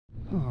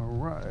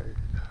Alright.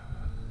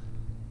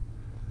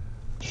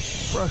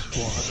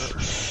 Freshwater.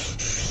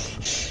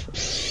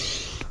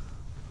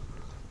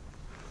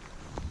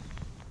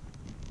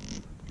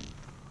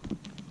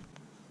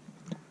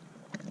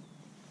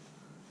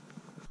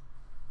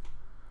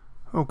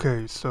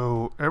 Okay,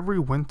 so every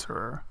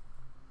winter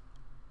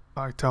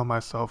I tell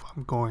myself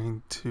I'm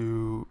going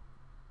to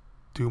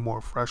do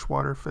more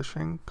freshwater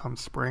fishing come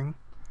spring,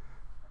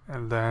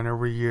 and then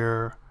every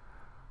year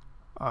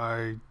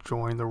I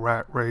join the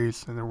rat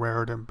race in the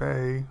Raritan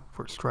Bay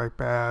for striped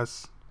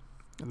bass,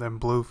 and then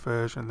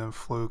bluefish, and then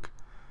fluke.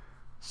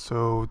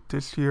 So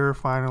this year,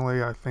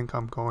 finally, I think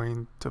I'm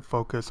going to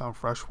focus on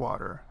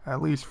freshwater,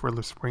 at least for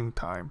the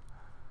springtime.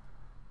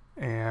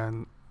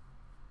 And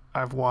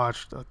I've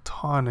watched a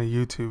ton of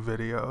YouTube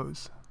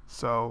videos,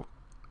 so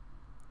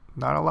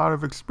not a lot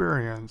of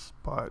experience,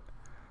 but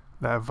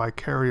that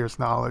vicarious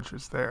knowledge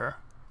is there,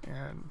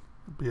 and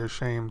it'd be a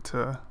shame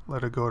to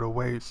let it go to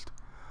waste.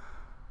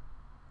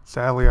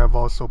 Sadly, I've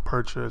also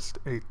purchased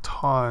a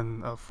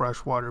ton of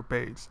freshwater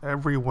baits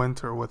every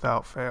winter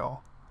without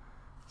fail.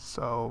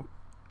 So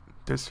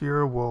this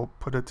year we'll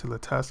put it to the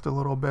test a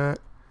little bit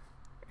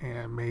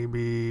and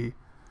maybe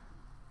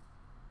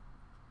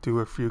do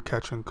a few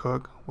catch and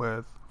cook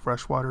with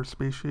freshwater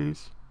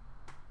species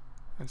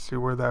and see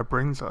where that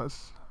brings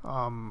us.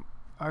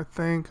 I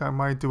think I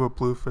might do a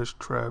bluefish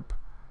trip,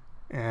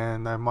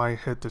 and I might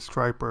hit the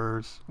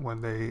stripers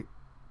when they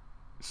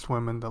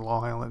swim in the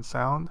Long Island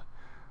Sound.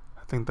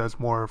 I think that's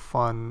more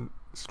fun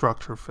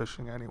structure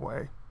fishing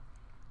anyway.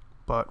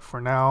 But for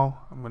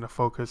now, I'm going to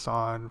focus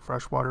on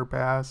freshwater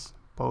bass,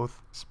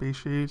 both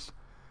species.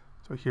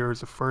 So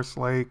here's the first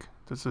lake.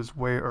 This is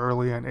way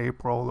early in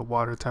April. The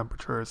water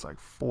temperature is like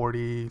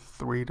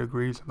 43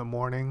 degrees in the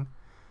morning,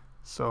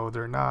 so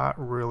they're not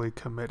really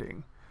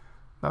committing.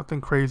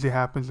 Nothing crazy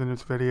happens in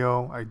this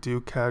video. I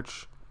do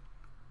catch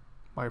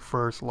my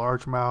first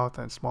largemouth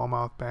and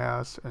smallmouth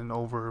bass in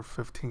over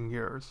 15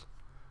 years.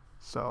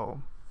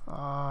 So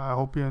I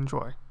hope you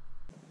enjoy.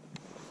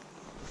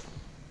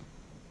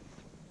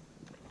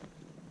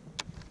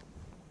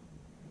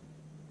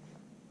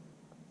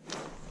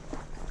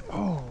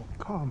 Oh,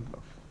 come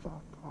the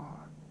fuck on.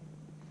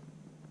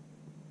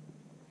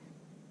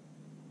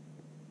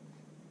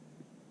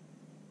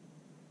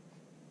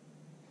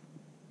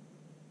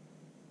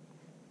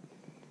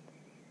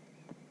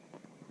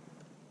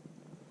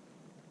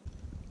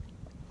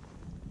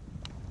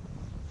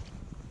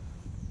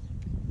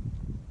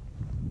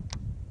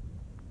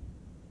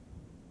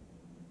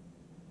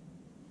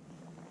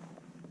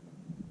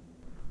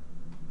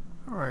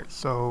 Alright,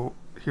 so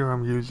here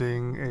I'm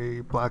using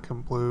a black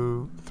and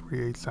blue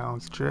 3/8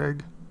 ounce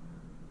jig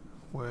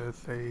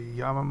with a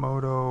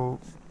Yamamoto,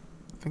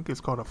 I think it's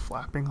called a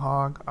flapping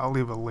hog. I'll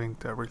leave a link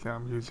to everything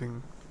I'm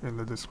using in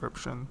the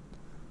description.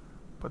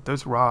 But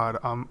this rod,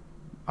 I'm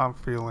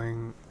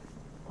feeling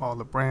all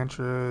the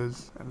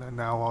branches, and then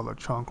now all the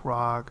chunk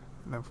rock,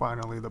 and then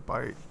finally the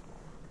bite.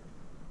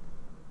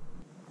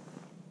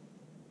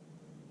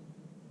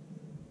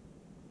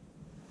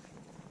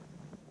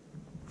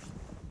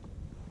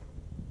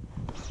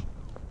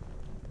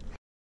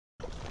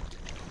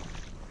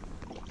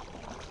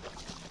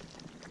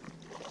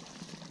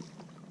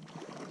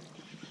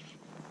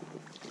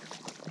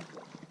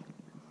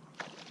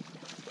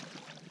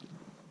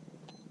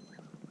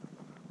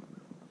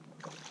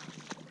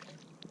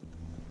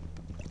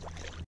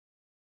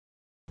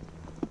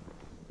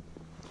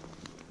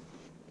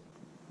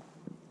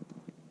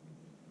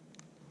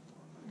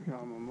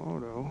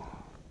 Yamamoto.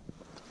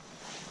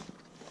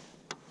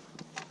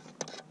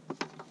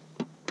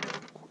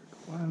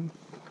 Quick length.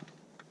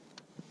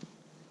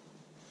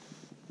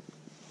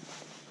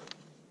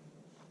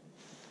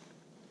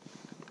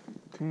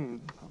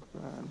 Not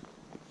bad.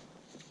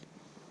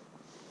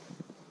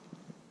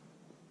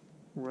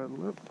 Red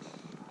lips.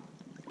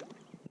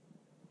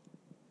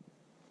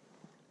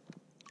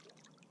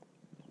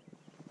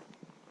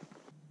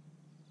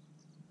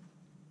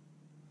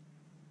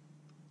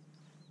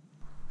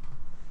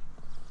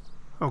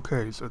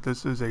 Okay, so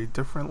this is a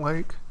different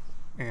lake,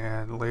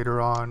 and later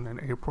on in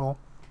April,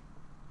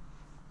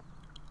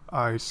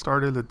 I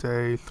started the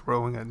day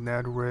throwing a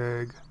Ned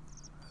rig,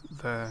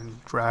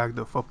 then dragged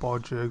a football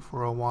jig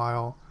for a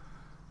while,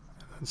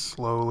 and then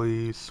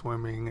slowly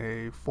swimming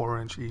a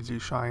 4-inch easy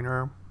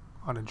shiner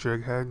on a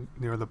jig head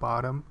near the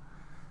bottom,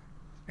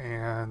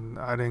 and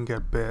I didn't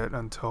get bit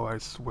until I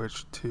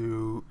switched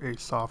to a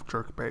soft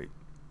jerk bait.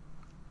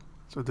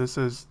 So this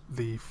is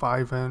the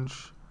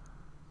 5-inch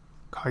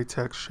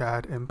Kitech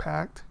Shad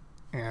Impact,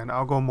 and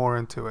I'll go more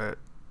into it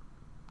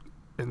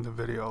in the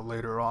video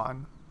later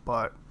on,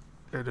 but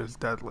it is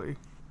deadly.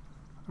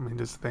 I mean,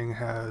 this thing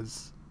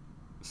has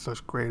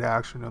such great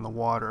action in the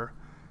water.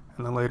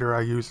 And then later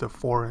I used a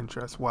 4-inch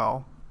as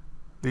well.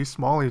 These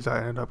smallies I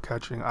ended up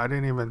catching, I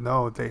didn't even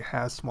know they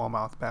had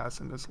smallmouth bass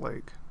in this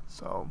lake.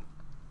 So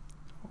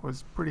it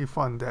was a pretty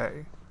fun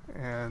day,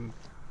 and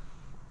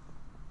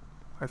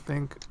I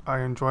think I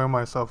enjoy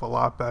myself a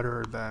lot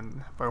better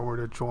than if I were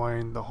to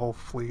join the whole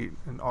fleet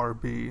in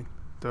RB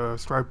the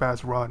striped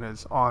bass run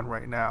is on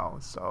right now,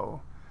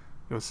 so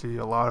you'll see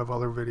a lot of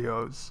other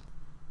videos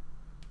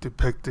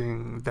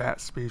depicting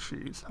that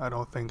species. I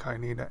don't think I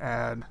need to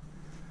add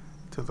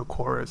to the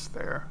chorus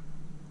there.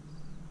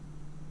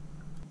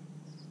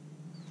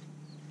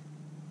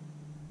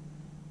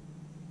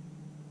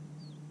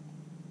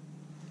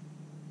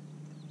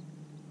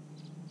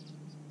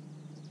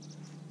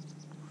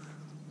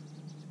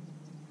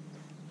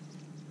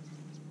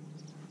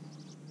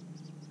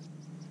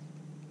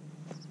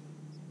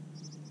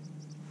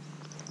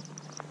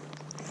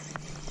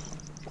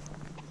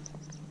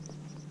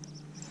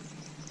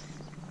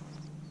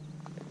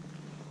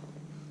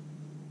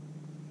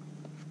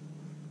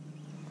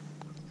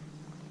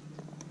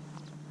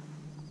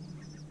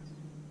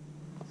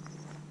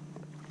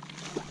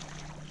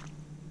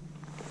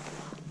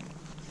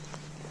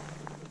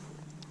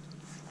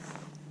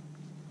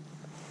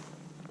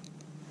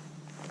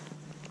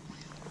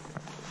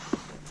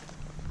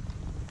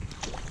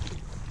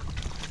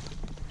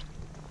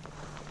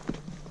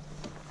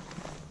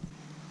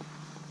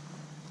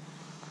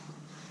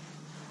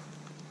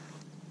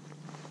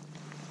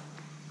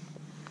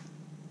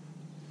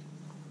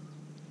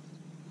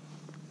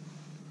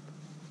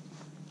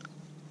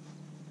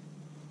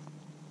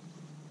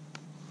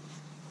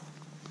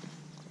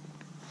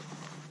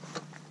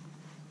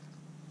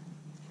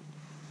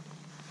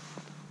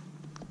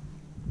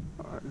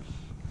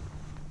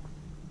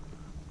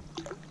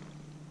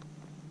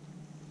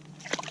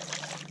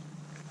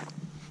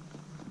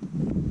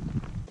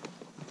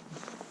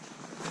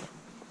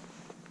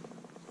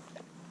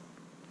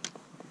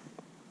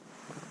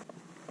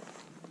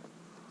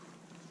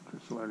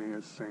 Just letting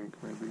it sink,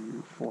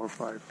 maybe 4 or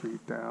 5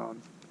 feet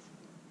down.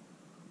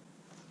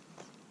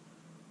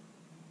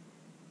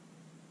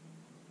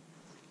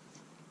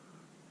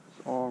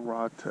 It's all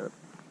rod tip.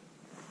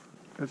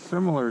 It's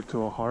similar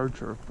to a hard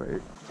jerk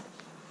bait.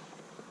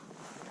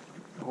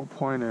 The whole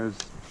point is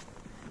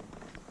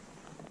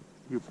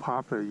you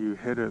pop it, you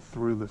hit it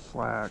through the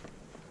slack.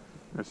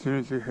 As soon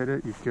as you hit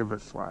it, you give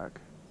it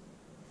slack.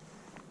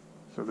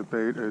 So the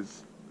bait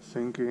is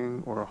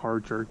sinking, or a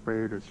hard jerk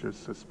bait is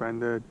just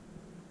suspended,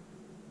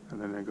 and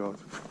then it goes,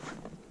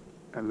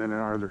 and then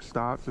it either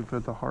stops if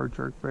it's a hard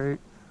jerk bait,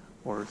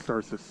 or it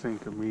starts to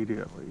sink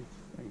immediately.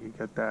 And you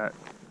get that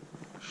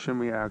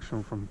shimmy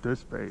action from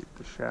this bait,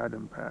 the shad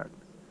impact,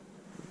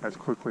 as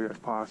quickly as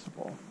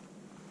possible.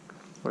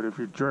 But if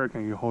you jerk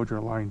and you hold your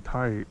line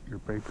tight, your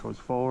bait goes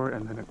forward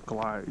and then it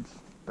glides.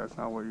 That's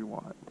not what you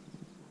want.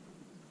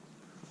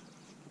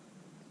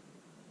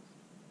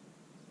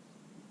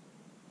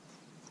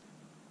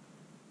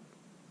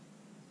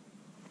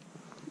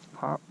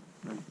 Pop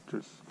and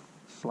just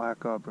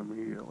slack up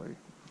immediately.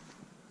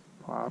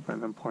 Pop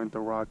and then point the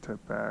rod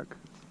tip back.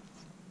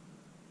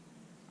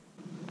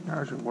 I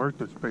actually worked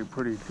this bait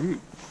pretty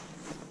deep.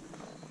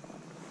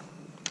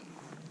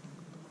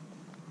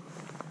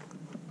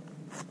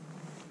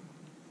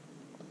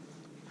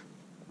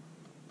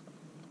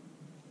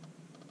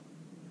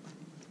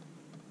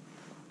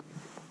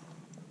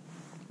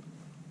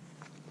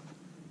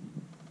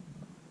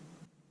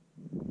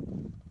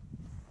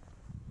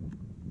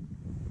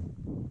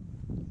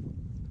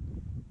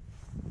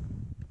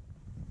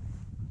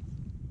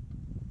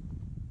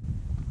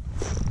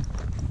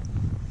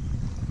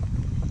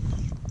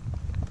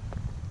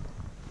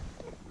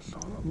 Saw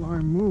the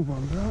line move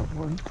on that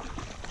one.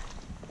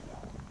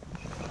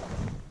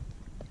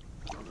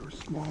 Another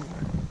small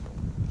one.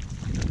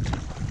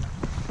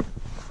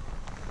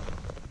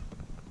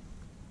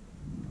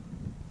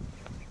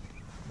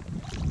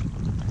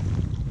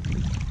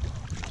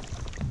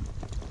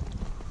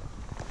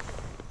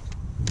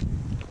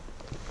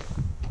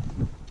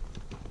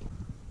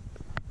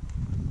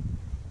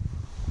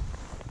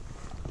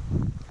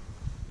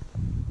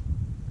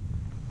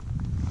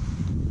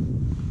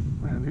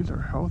 Man, these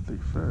are healthy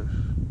fish.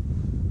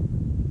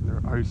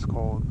 They're ice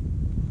cold.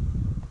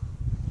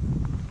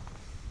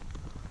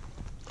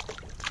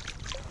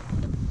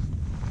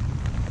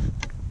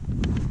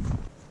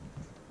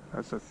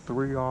 That's a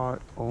 3/0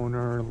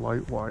 owner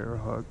light wire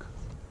hook.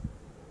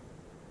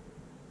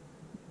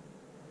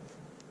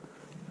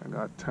 I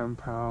got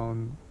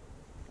 10-pound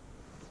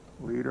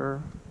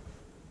leader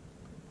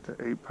to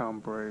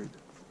 8-pound braid.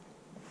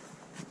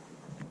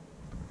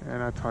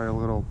 And I tie a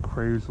little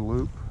craze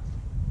loop.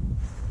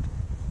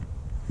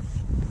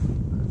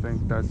 I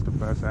think that's the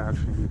best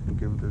action you can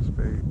give this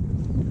bait.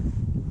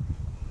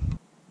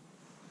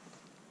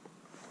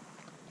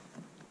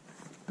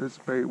 This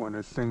bait, when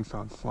it sinks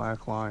on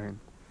slack line,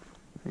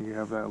 and you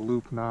have that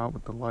loop knot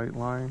with the light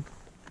line,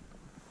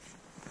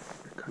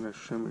 it kind of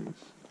shimmies.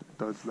 It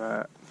does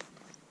that,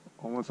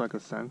 almost like a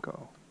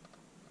Senko.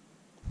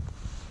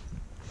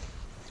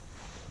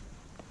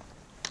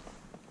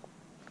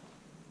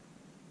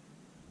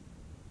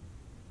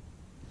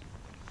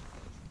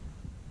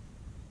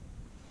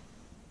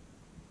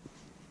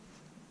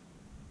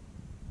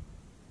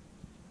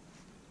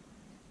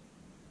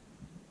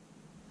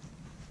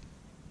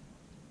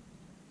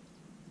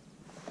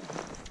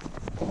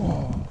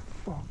 Oh,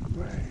 fuck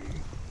me.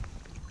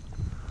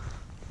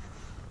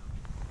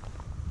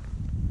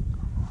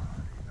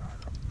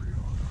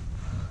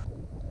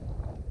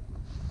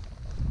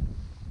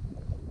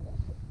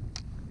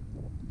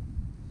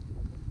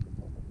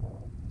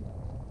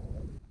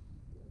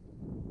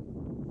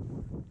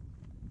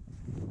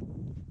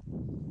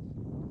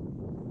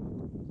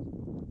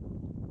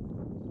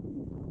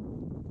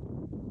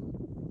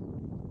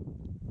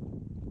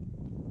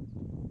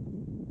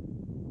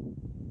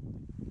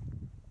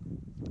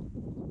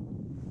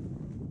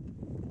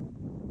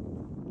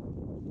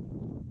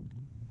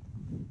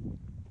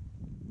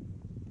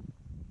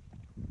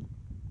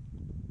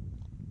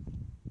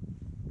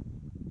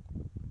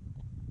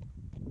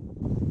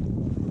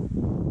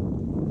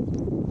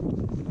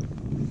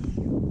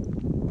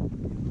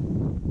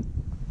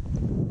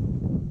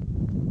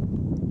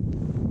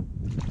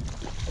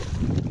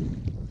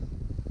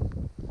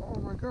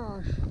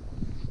 gosh.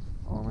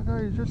 Oh my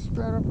god, he just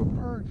spat up a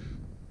perch.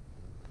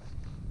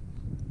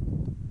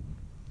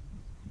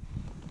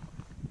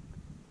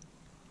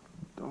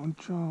 Don't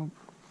jump.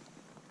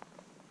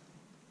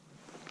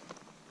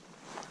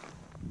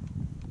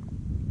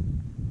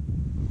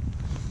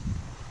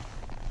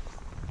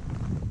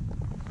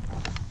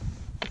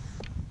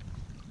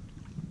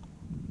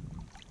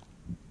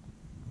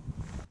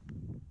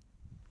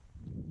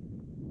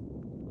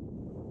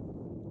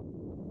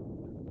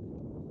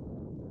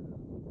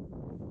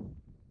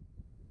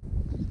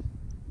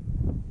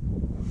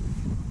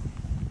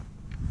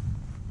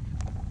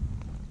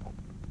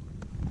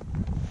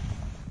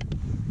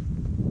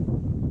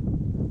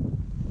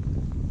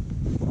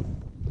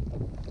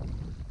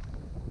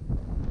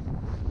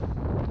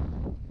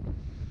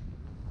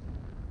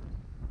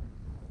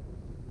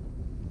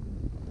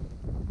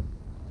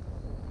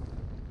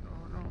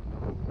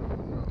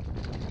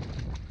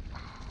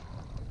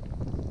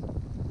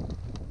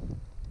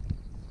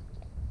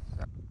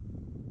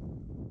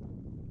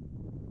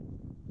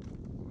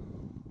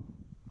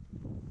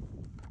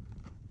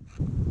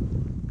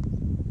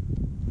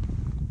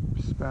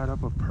 Spat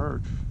up a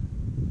perch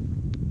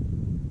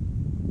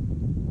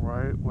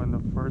right when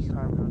the first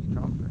time he was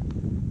jumping.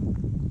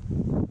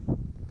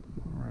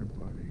 Alright,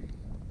 buddy.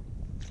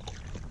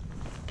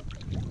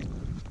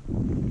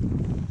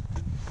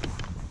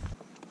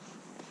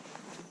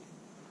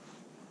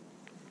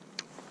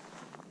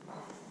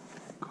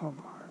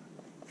 Come on.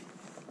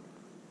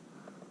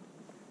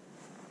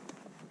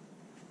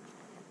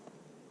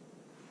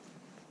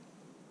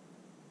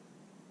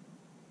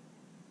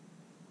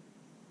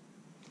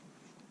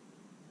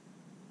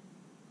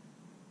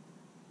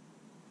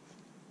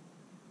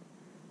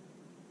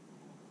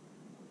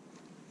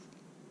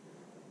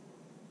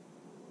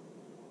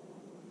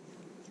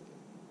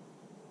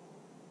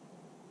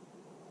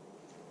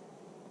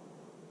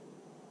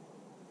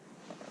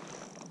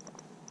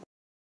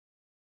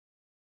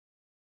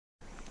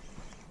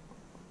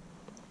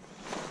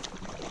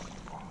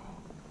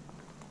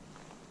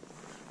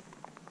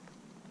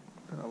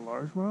 A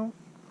largemouth?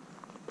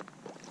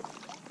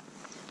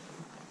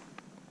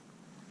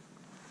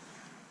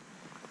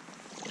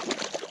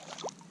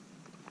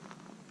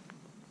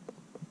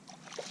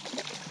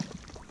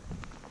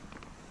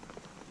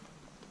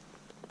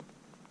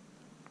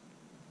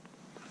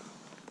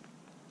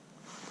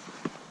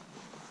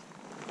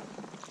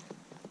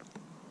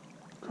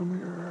 Come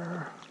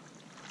here.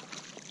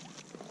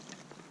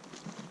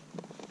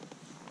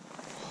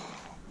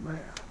 Oh, man.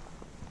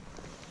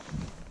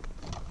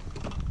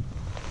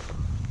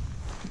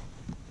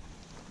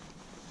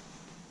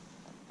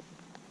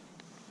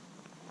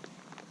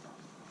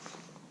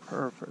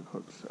 Perfect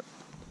hook set.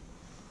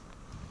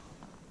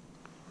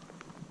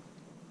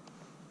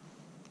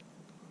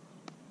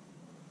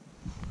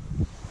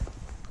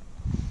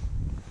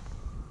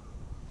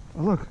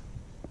 Oh, look.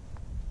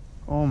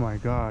 Oh my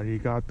god, he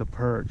got the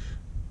perch.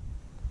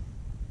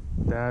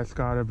 That's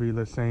gotta be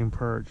the same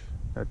perch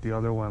that the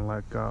other one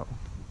let go.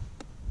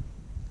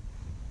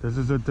 This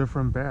is a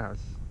different bass.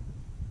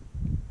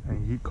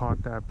 And he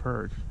caught that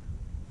perch.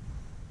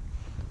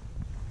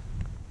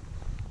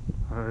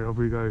 I hope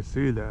you guys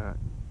see that.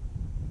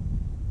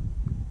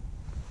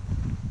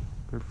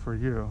 Good for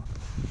you.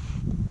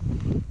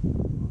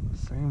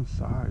 Same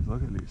size.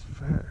 Look at these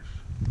fish.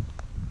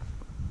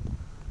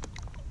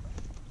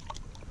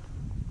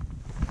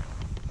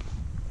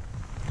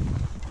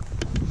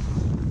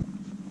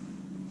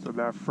 So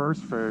that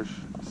first fish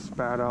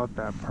spat out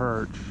that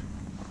perch.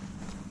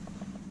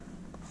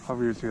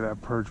 Obviously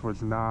that perch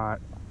was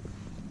not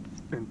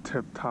in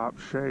tip-top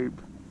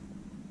shape.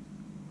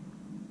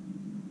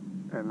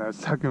 And that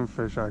second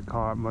fish I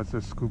caught must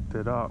have scooped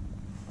it up.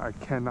 I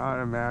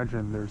cannot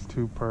imagine there's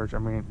two perch. I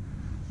mean,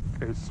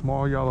 a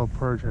small yellow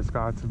perch has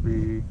got to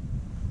be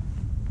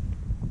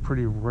a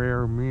pretty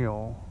rare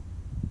meal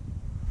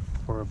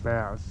for a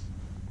bass.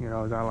 You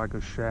know, not like a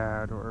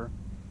shad or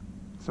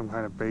some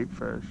kind of bait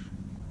fish.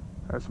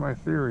 That's my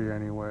theory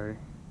anyway.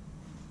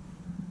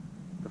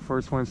 The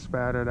first one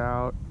spat it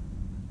out,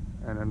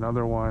 and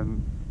another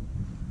one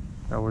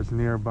that was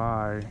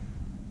nearby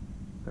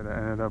that I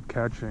ended up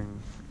catching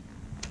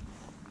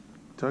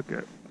took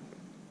it.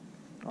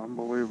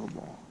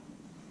 Unbelievable.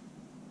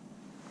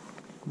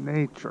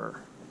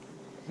 Nature.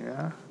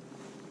 Yeah?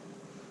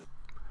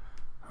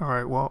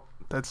 Alright, well,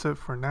 that's it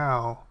for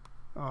now.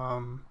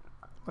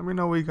 Let me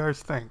know what you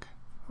guys think.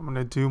 I'm going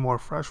to do more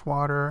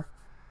freshwater,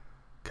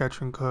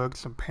 catch and cook,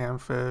 some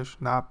panfish,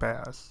 not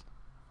bass.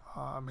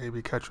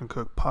 Maybe catch and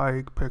cook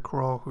pike,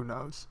 pickerel, who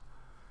knows.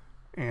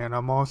 And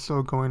I'm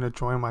also going to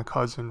join my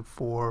cousin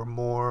for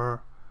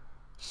more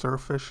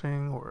surf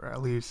fishing, or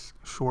at least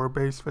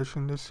shore-based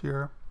fishing this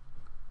year.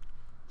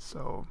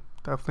 So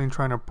definitely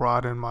trying to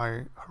broaden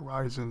my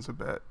horizons a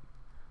bit.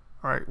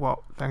 Alright,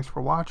 well, thanks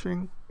for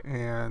watching,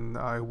 and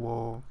I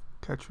will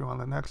catch you on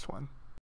the next one.